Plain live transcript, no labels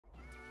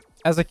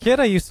As a kid,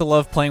 I used to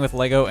love playing with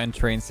Lego and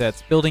train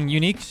sets, building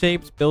unique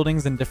shapes,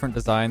 buildings, and different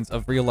designs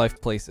of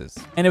real-life places.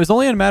 And it was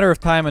only a matter of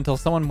time until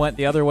someone went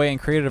the other way and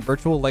created a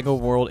virtual Lego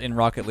world in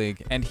Rocket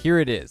League, and here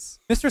it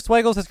is. Mr.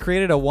 Swaggles has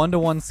created a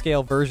 1-to-1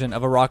 scale version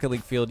of a Rocket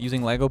League field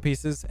using Lego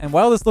pieces, and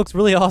while this looks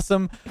really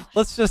awesome,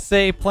 let's just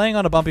say playing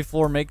on a bumpy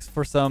floor makes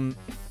for some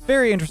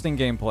very interesting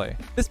gameplay.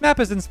 This map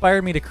has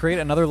inspired me to create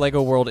another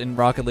Lego world in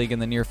Rocket League in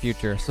the near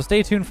future, so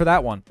stay tuned for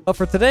that one. But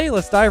for today,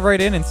 let's dive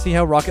right in and see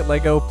how Rocket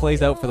Lego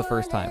plays out for the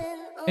first time.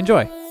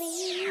 Enjoy!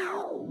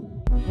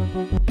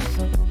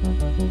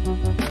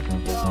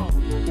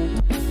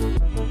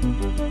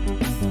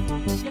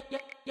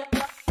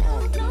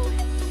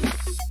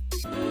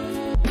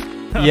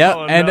 Yep,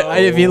 oh, and no.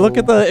 if you look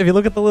at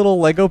the little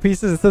Lego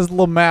pieces, it says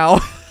Lamau.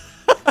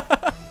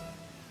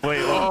 Wait,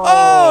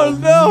 oh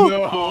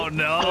no! Oh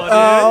no!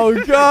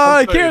 Oh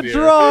god, I can't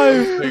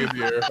drive.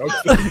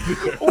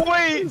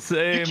 Wait,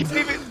 same. You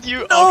can't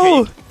even.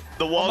 No. Okay.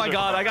 The walls. Oh my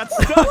god, I got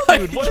stuck,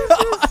 dude. What is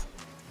this?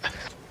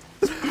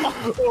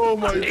 Oh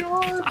my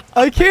god!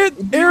 I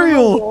can't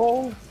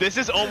aerial. This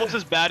is almost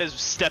as bad as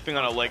stepping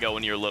on a Lego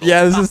when you're little.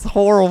 Yeah, this is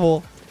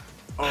horrible.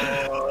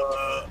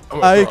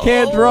 I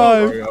can't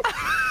drive.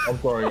 I'm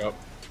throwing up.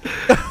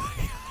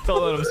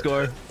 Don't let him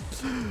score.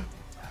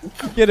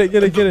 Get it.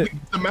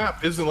 The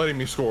map isn't letting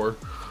me score.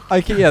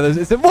 I can't. Yeah,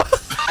 is it?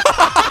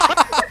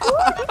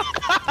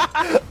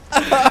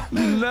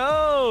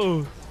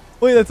 No.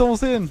 Wait, that's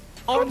almost in.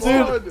 Oh,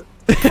 dude.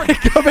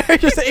 Come here,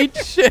 just ate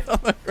shit on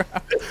the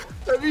ground.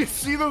 Have you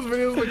seen those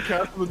videos of the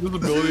cats with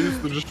disabilities?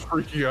 They're just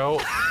freaking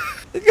out.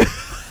 This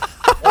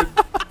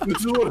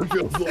is what it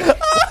feels like.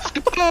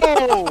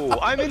 Oh,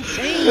 I'm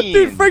insane.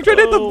 Dude, Frank tried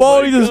to hit the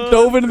ball. He just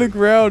dove into the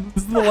ground.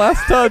 This is the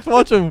last touch.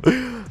 Watch him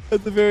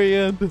at the very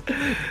end.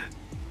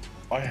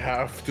 I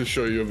have to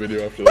show you a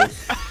video after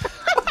this.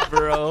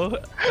 Bro,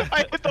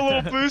 I hit the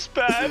little boost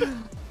pad.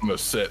 I'm gonna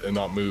sit and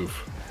not move.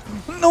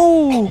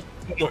 No.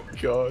 Oh my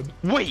god.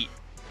 Wait,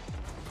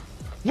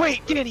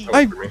 Danny.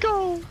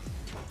 Go.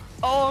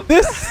 Oh,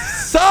 this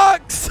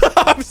sucks.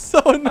 I'm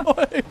so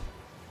annoyed.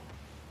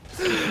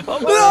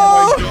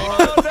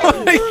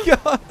 Oh my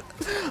god.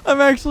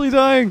 I'm actually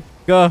dying.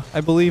 Go. I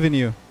believe in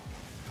you.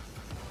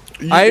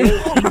 Frank, go.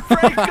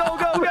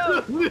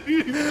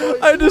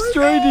 I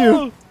destroyed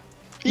you.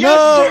 Yes,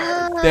 no.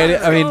 sir. Daddy,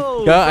 I mean,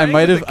 go. I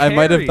might have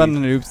done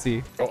an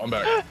oopsie. Oh, I'm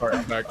back. Alright,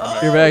 I'm back.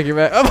 You're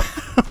back.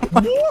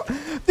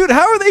 Dude,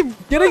 how are they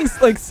getting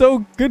like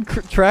so good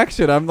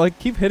traction? I'm like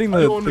keep hitting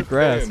the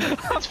grass.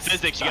 It's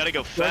physics. You gotta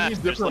go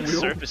fast. There's like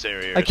surface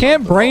area. I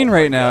can't brain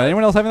right now.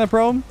 Anyone else having that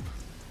problem?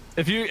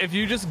 If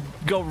you just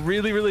go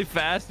really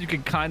fast, you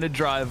can kind of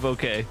drive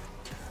okay.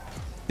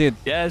 Dude,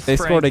 yes, they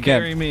Frank, scored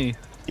again. Carry me.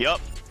 Yep.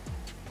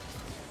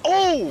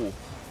 Oh,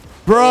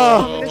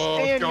 bro.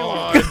 Oh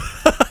god.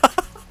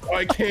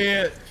 I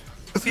can't.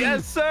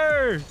 Yes,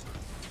 sir.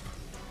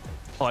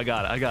 Oh, I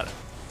got it.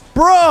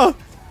 Bro.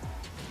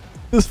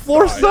 This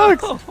floor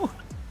sucks. No.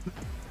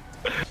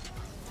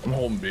 I'm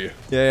holding B.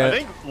 Yeah. I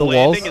think the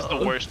landing walls is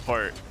the worst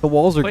part. The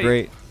walls are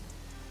great.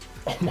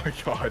 Oh my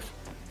god.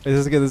 This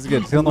is good.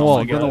 Get on the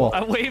wall. Get on the wall.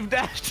 I wave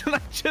dashed and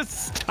I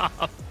just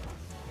stopped.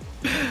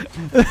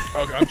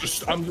 Okay,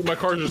 my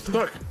car's just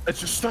stuck. It's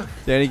just stuck.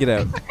 Danny, get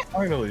out.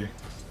 Finally.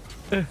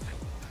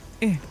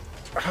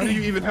 How do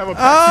you even have a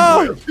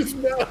passing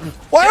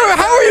Why?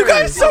 How are you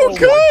guys so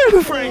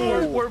good?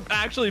 Frank, we're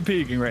actually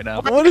peaking right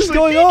now. What is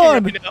going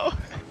on?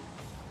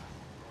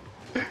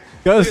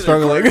 Guys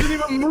struggling. It's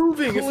not even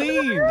moving.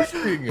 It's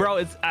Clean.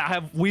 Bro, I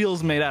have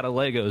wheels made out of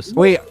Legos.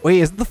 Wait,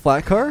 is it the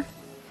flat car?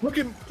 Look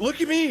at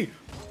me.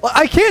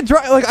 I can't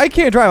drive. Like I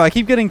can't drive. I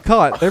keep getting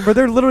caught. They're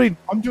literally.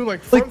 I'm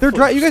doing like they're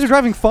driving. You guys are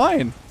driving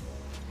fine.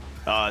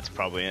 That's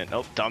probably it.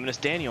 Oh, Dominus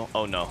Daniel.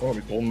 Oh no. Oh,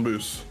 we golden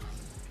boost.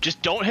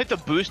 Just don't hit the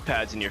boost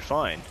pads and you're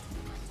fine.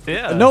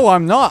 Yeah. No,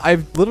 I'm not. I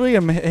literally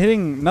am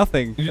hitting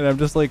nothing, and I'm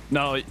just like.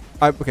 No.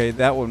 Okay,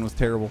 that one was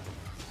terrible.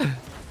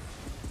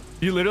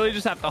 You literally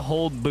just have to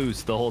hold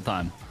boost the whole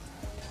time.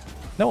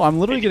 No, I'm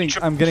literally getting.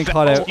 I'm getting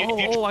caught out.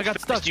 Oh, I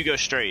got stuck. You go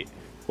straight,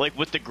 like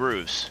with the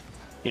grooves.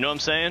 You know what I'm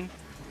saying?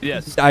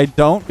 Yes. I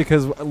don't,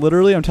 because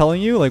literally I'm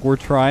telling you, like we're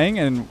trying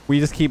and we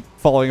just keep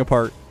falling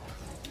apart.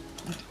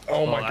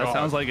 Oh my god. That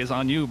sounds like it's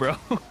on you, bro.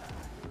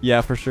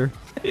 Yeah, for sure.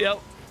 Yep.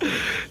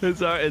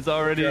 It's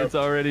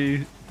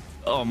already.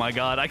 Oh my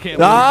god, I can't.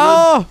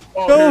 Ah!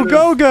 Go.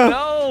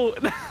 No.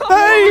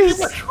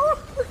 Nice.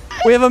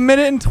 We have 1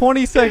 minute and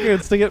 20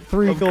 seconds to get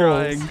 3 goals.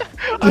 Crying.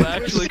 I'm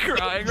actually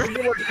crying.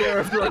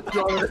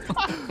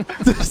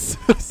 This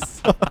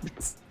sucks.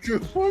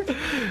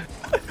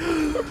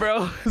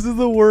 Bro, this is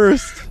the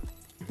worst.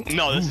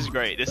 No, this is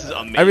great. This is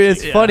amazing. I mean,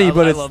 it's funny,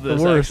 but it's love the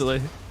this, worst.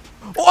 Actually.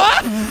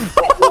 What?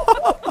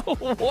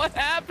 What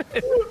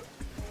happened?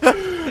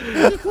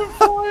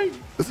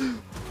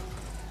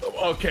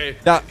 Okay,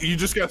 you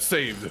just got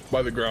saved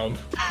by the ground.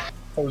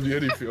 How do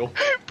you feel?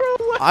 Bro,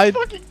 I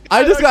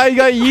just got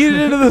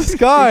yeeted into the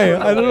sky.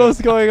 I don't know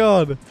what's going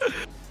on.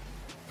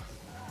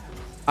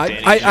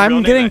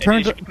 I'm getting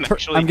turned.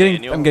 I'm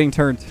getting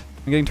turned.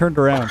 I'm getting turned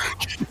around.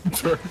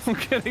 turned. I'm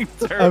getting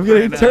turned. I'm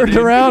getting turned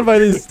around by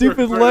these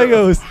stupid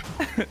Legos.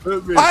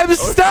 I'm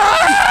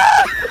stuck!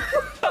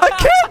 I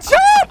can't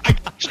jump! I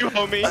got you,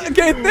 homie.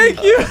 Okay,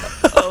 thank you.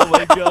 Oh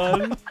my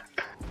god.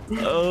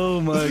 Oh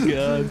my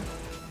god.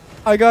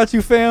 I got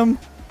you, fam.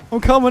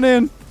 I'm coming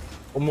in.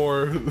 One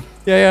more.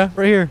 Yeah,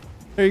 right here.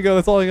 There you go.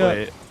 That's all I got.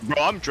 Wait.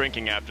 Bro, I'm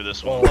drinking after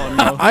this one. Oh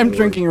no. I'm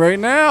drinking right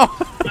now.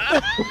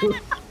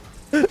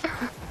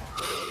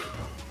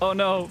 Oh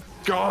no.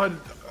 God.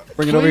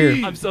 Bring it over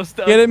here. I'm so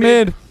stuck. Get it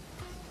mid.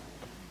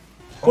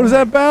 What does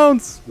that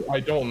bounce? I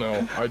don't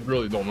know. I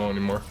really don't know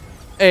anymore.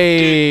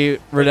 A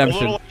The redemption.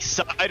 little like,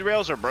 side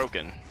rails are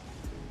broken.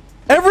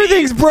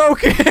 Everything's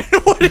broken.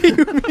 What do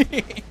you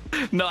mean?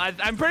 No,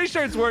 I'm pretty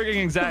sure it's working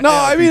exactly. No,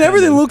 how I it's mean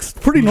everything intended. looks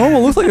pretty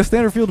normal. Looks like a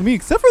standard field to me,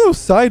 except for those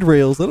side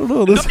rails. I don't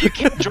know. No, This you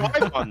can't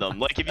drive on them.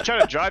 Like, if you try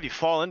to drive, you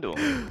fall into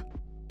them.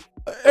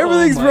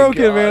 everything's Oh my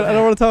broken, God. man. I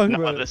don't want to talk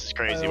No, about it. this is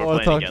crazy. I We're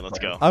wanna playing talk- again. Let's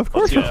go. Of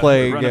course Yeah, we're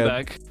playing run it again.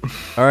 back.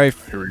 All right,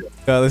 Here we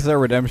go. this is our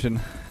redemption.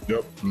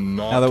 Yep.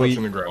 Not Now that we-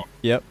 touching the ground.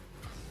 Yep.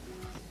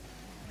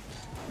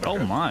 Oh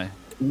my.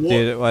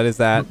 Dude, what is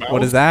that?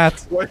 What is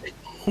that? Like,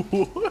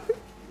 what?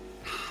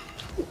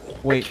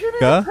 Wait, Can't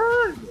Guh? even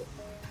turn.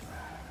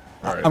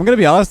 All right. I'm gonna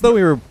be honest though,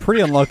 we were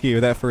pretty unlucky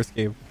with that first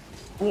game.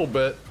 A little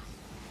bit.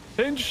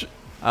 Pinch.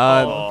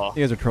 Oh.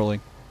 You guys are trolling.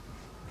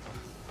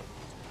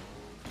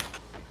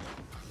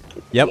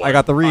 Yep, I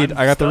got the read. I'm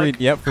I got the stuck. read.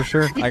 Yep, for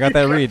sure. I got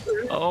that read.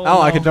 Oh,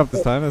 Oh, I no. can jump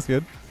this time. That's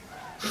good.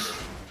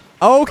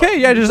 Oh, okay.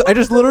 Yeah, I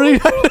just literally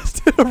I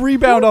just did a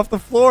rebound off the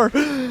floor.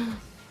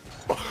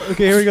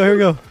 Okay, here we go. Here we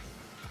go.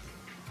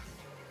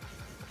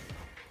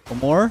 One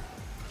more.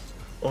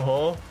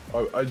 Uh-huh.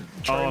 Oh,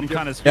 I'm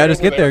kind of Yeah,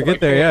 just get there. Get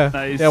there. Yeah.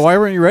 Nice. Yeah. Why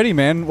weren't you ready,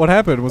 man? What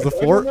happened? Was the I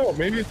floor? don't know.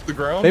 Maybe it's the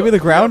ground. Maybe the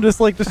ground just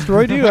like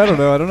destroyed you. I don't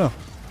know. I don't know.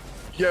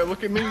 Yeah,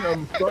 look at me.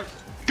 I'm stuck.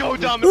 Go,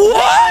 Dominic.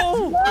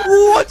 What?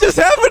 What just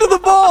happened to the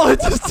ball?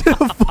 It just did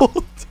a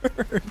full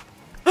turn.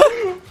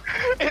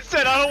 It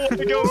said, I don't want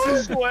to go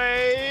this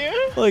way.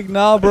 Like,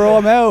 nah, bro,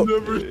 I'm out.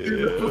 Never seen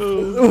it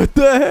before. What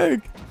the heck?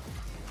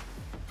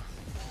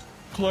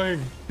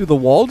 Playing. Dude, the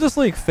wall just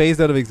like phased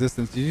out of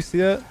existence. Did you see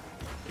that?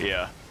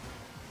 Yeah.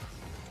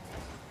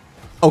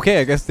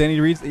 Okay, I guess Danny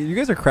reads. You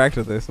guys are cracked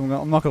at this. I'm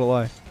not gonna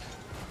lie.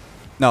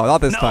 No, not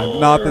this time.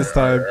 Not this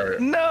time. All right.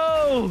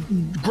 No.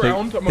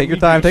 Ground. Take your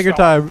time. Take your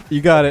time.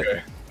 You got it.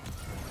 Okay.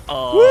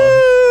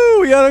 Oh.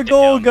 Woo! We got a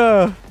goal,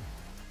 Guh.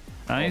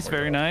 Nice.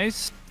 Very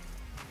nice.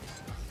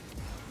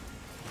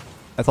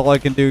 That's all I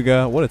can do,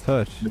 Guh. What a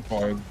touch. You're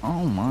fine.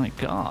 Oh my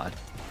god.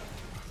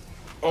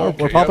 Oh,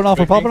 Okay, we're popping yeah, off.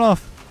 We're thinking. popping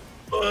off.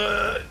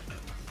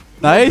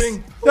 Nice.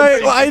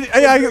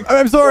 Nothing.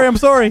 I'm sorry. I'm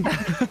sorry.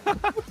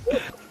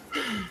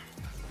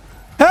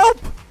 Help!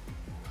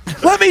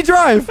 Let me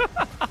drive.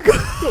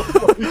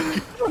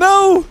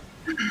 No.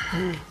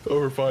 Oh,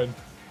 we're fine.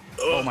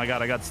 Oh my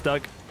god, I got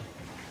stuck.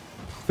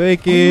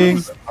 Faking.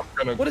 I'm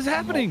gonna, What is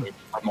happening?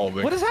 I'm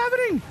holding. What is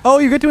happening? Oh,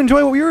 you get to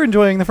enjoy what we were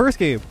enjoying in the first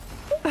game.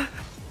 I'm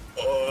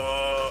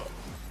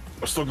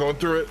still going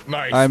through it.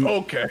 Nice. I'm-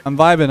 Okay. I'm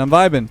vibing. I'm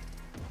vibing.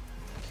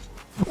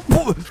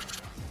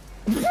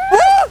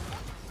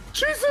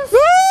 Jesus.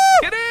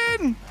 Get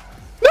in!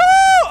 No!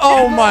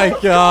 Oh my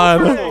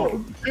god.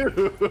 Oh,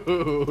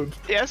 dude.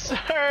 Yes,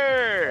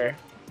 sir.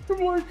 Oh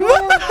my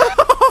god.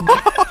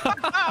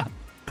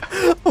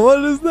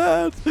 What is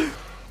that?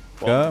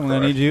 Yeah, I'm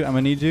gonna need you. I'm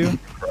gonna need you.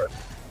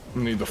 I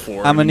need the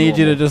floor. I'm gonna need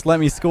you to just let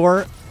me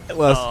score.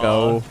 Let's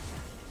go.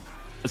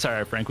 It's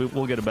alright, Frank.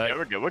 We'll get it back. Yeah,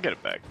 we're good. We'll get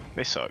it back.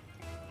 They suck.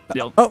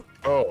 Yep. Oh,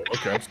 Oh,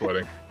 okay. I'm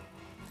sweating.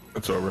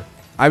 It's over.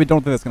 I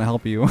don't think that's gonna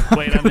help you.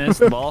 Wait, I missed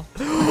the ball.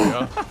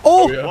 Yeah.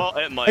 Oh, Yeah. Well,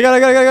 it might. I got it.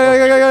 Go, go, go, I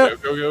go,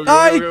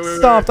 go, go,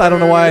 stopped. go, I don't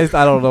know go, why. go.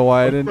 I don't know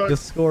why I didn't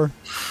just score.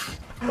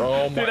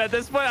 Oh Dude, my. at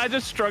this point, I'm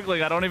just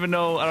struggling. I don't even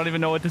know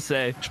what to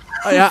say.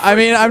 I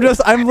mean, I'm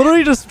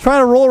literally just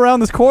trying to roll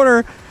around this corner,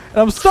 and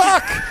I'm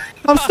stuck.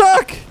 I'm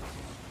stuck.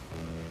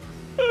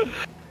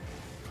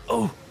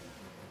 Oh.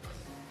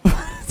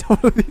 It's one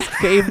of these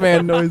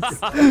caveman noises.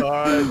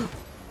 God.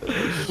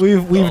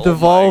 We've Oh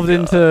devolved my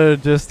into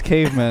just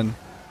cavemen.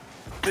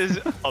 This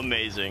is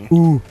amazing.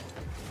 Ooh.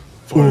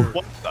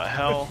 What the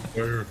hell?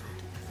 Fire.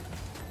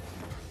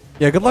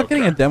 Yeah, good luck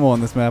getting a Okay. demo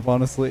on this map,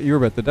 honestly. You were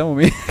about to demo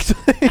me,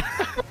 actually.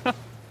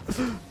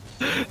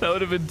 That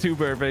would have been too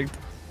perfect.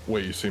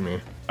 Wait, you see me?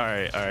 All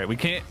right. We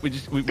can't. We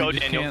just Go,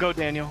 just Daniel. can't. Go,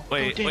 Daniel.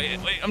 Wait. Go,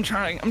 Daniel. I'm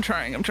trying.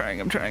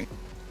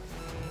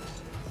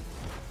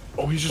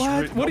 Oh, he's just.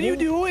 What? What are you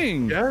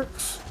doing?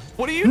 Yes.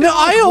 What are you No, doing?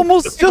 I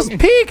almost just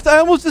peaked. I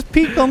almost just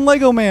peaked on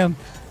Lego Man.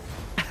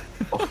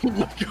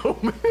 Go,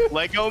 man.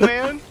 Lego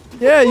man?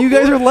 Yeah, you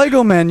guys are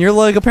Lego Men. You're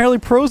like apparently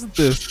pros at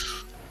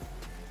this.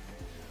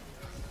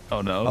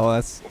 Oh no.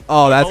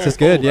 Oh, that's just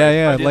good. oh, Yeah, I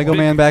yeah. did Lego big-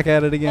 Man back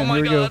at it again. Oh my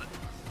Here we god. go.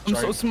 I'm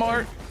so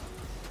smart.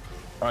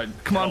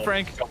 Come on,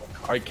 Frank.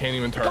 I can't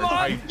even turn. Come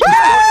on.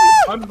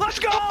 I'm Let's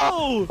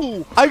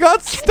go. I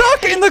got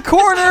stuck in the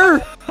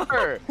corner.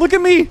 Look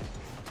at me.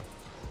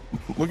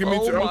 Look at me.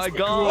 Oh too. my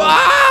god.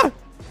 Ah!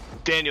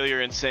 Daniel,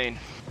 you're insane.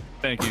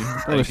 Thank you.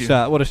 What a Thank you.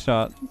 shot. What a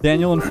shot.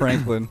 Daniel and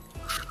Franklin.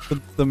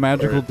 The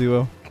magical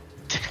duo.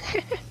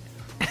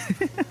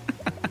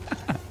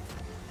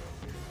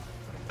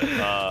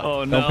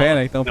 Oh no! Don't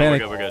panic. Don't No, we're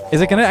panic. good, we're good.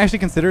 Is it gonna actually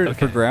consider it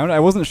for ground? I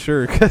wasn't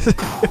sure because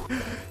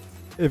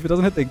if it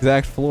doesn't hit the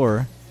exact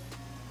floor.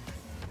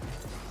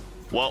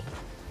 Well,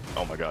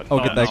 oh my god. Oh,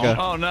 get that guy.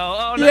 Oh no!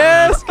 Oh no!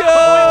 Yes, go!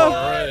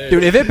 Alright.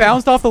 Dude, if it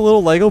bounced off the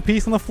little Lego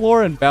piece on the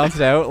floor and bounced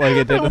out like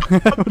it did,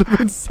 I would have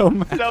been so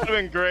mad. That would have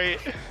been great.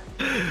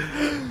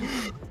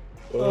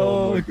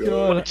 Oh, my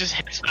God. It just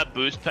hits that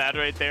boost pad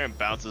right there and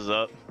bounces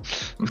up.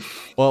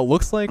 Well, it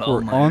looks like Oh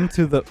we're my. on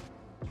to the...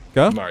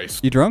 Go? Nice.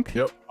 You drunk?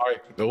 Yep. Hi.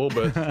 A little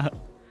bit.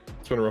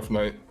 It's been a rough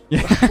night. Yeah.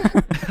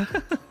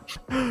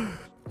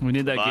 We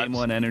need that Vibes. game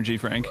 1 energy,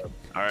 Frank.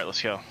 All right, let's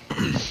go.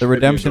 The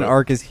redemption do it.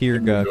 arc is here,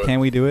 Hit me into Go. it. Can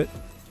we do it?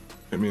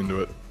 Hit me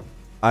into it.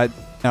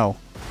 No.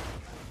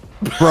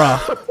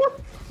 Bruh.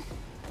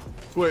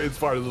 Wait, it's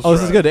fine. Oh,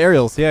 this is good.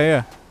 Aerials. Yeah,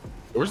 yeah.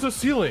 Where's the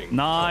ceiling?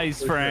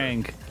 Nice, Oh,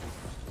 Frank.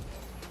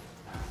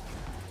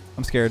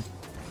 I'm scared.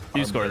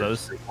 You I'm score very those.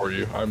 scared For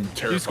you, I'm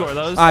terrified. You score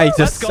those. I Let's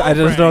just go, don't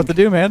know what Frank. to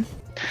do, man.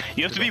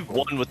 You have to be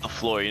one with the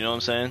floor. You know what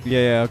I'm saying? Yeah,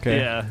 yeah, okay.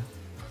 Yeah.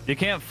 You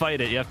can't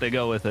fight it. You have to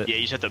go with it. Yeah,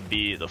 you just have to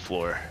be the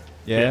floor.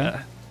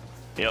 Yeah?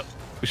 Yep.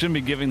 We shouldn't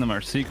be giving them our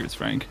secrets,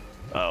 Frank.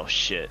 Oh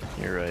shit,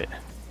 you're right.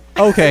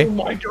 Okay. Oh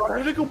my god, I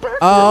had to go back.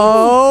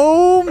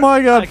 Oh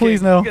my god, I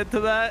please can't no. get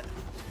to that.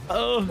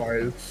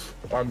 Oh.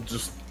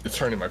 It's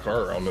turning my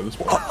car around at this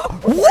point.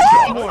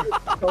 What?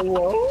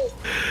 Hello?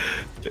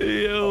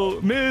 Yo,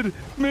 mid.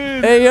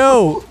 Hey,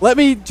 yo, let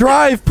me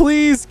drive,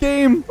 please,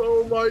 game.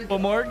 Oh my god.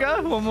 One more, guy?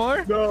 One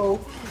more? No.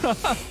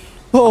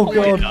 Oh my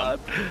god. God.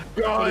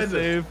 God.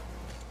 Save.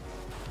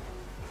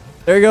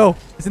 There you go.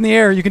 It's in the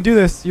air. You can do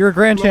this. You're a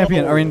grand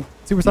champion. I mean,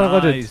 Supersonic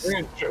Legends.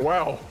 Nice.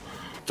 Wow.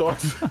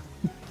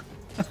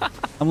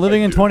 I'm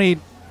living in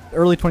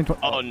early 2020.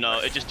 Oh no,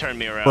 it just turned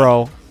me around.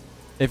 Bro,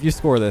 if you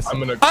score this,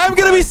 I'm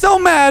gonna be so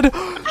mad.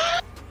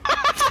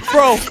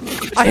 Bro,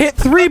 I hit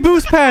 3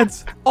 boost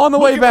pads on the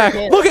way back.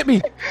 Look at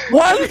me.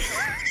 1.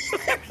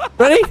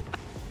 Ready? 2.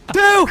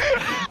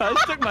 I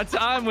just took my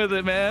time with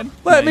it, man.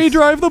 Let me Nice.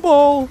 drive the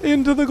ball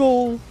into the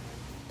goal.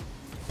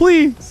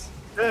 Please.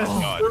 Yes,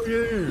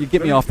 You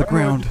get me off the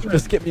ground.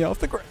 Just get me off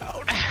the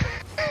ground.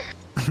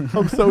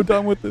 I'm so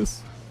done with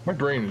this. My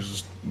brain is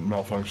just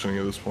malfunctioning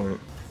at this point.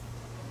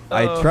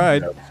 I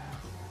tried.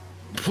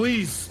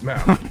 Please,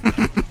 Matt.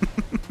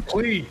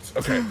 Please.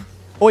 Okay.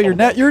 Oh, you're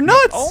nuts.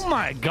 Oh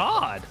my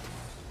god.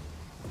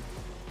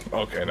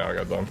 Okay, now I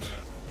got dumped.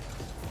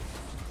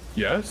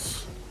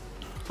 Yes?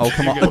 Oh,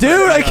 come on. You're good.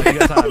 Dude, I You can't.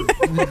 got time.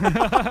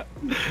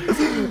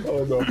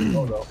 Oh no.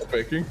 Oh no. I'm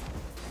faking.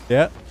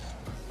 Yeah.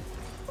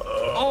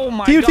 Oh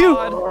my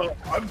Q2.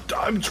 god.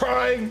 I'm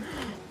trying.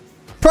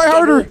 Try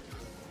harder.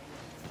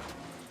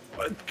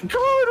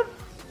 God,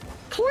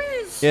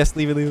 please. Yes,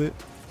 leave it.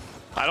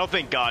 I don't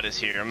think God is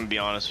here. I'm gonna be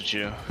honest with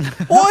you.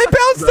 Oh, it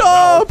bounced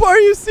up. Are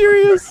you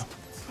serious?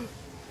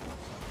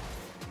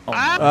 Oh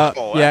my.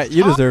 Yeah, that's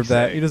you deserve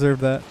that. toxic. You deserve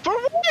that. For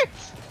what?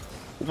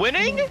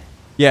 Winning?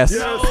 Yes.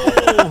 He's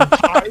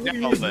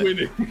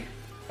winning.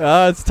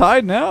 It's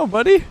tied now,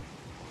 buddy.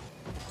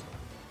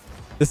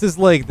 This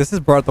has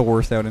brought the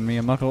worst out in me.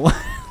 I'm not gonna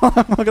lie. I'm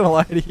not gonna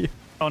lie to you.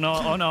 Oh no,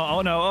 oh no,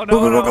 oh no, oh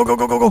no.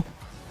 Go.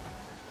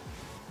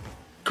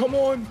 Come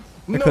on.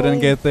 I couldn't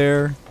get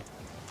there.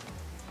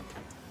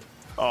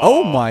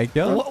 Oh my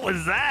god. What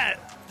was that?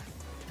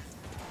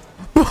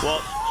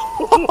 Well,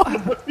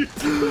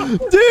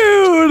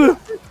 Dude!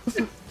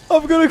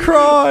 I'm gonna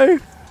cry.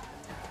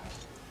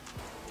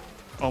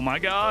 Oh my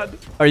god.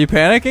 Are you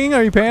panicking?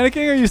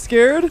 Are you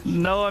scared?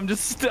 No, I'm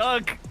just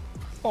stuck.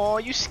 oh,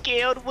 you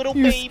scared little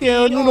You baby.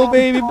 scared little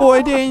baby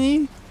boy,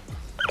 Danny?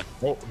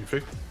 Oh, you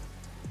faked.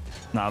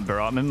 Nah,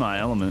 bro, I'm in my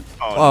element.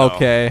 Oh, no.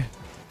 Okay.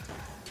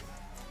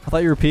 I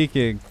thought you were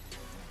peeking.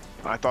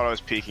 I thought I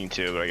was peeking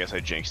too, but I guess I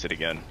jinxed it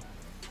again.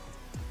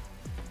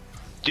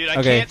 Dude, I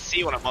Okay. can't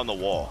see when I'm on the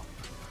wall.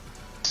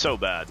 So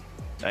bad.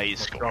 He's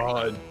scoring.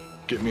 God,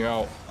 get me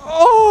out.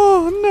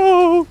 Oh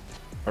no.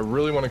 I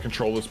really want to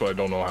control this, but I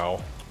don't know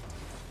how.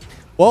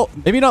 Well,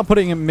 maybe not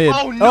putting him mid.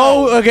 Oh, no.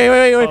 Oh, okay,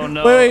 wait. Oh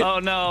no, Wait. oh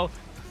no.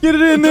 Get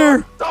it in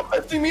there. Stop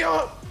messing me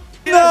up.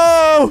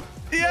 No.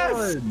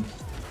 Yes! God.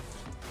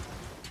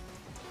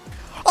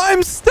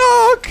 I'm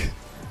stuck.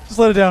 Just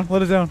let it down.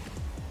 Let it down.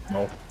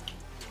 No.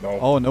 No.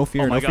 Oh, no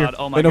fear. Oh my no fear. god,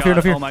 oh my Wait, no god, fear.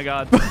 No fear. oh my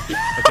god.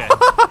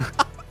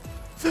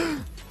 Okay.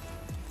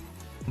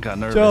 Got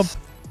nervous. Jump.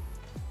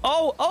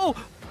 Oh!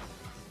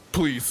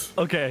 Please.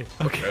 Okay.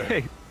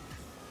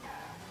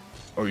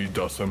 Oh, you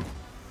dust him.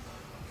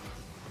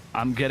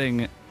 I'm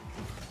getting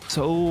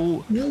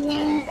so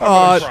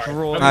Oh,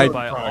 destroyed I-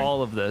 by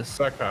all of this.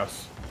 Back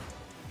pass.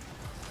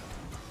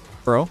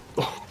 bro.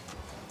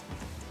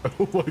 I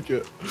don't like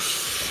it.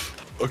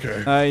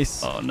 Okay.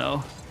 Nice. Oh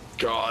no.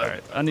 God.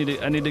 Alright, I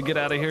need to get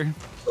out of here.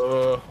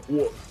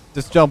 What?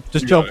 Just jump.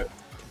 Just You jump. got it.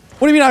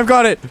 What do you mean I've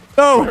got it? I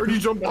No. heard you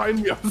jump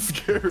behind me. I'm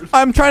scared.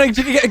 I'm trying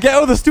to get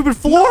out of the stupid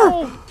floor.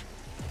 No.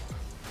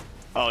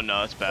 Oh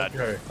no, it's bad.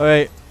 Okay. All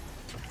right.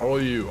 How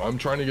are you? I'm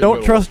trying to get. Don't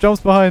middle. trust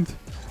jumps behind.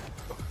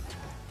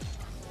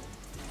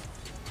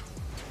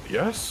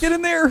 Yes. Get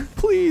in there,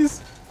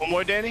 please. One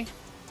more, Danny?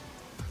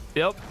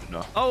 Yep.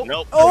 No. Oh.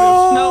 Nope.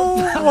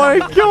 Oh my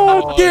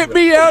god, get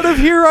me out of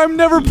here. I'm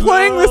never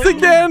playing this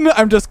again.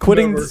 I'm just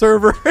quitting the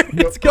server.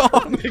 It's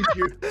gone. Thank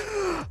you.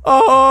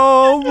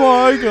 Oh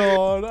my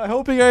god. I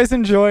hope you guys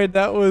enjoyed.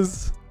 That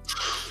was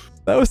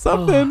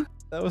something.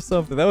 That was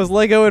something. That was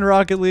Lego in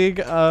Rocket League.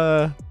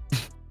 Yep.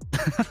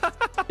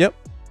 Yep.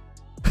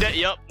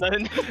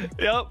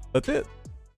 Yep. That's it.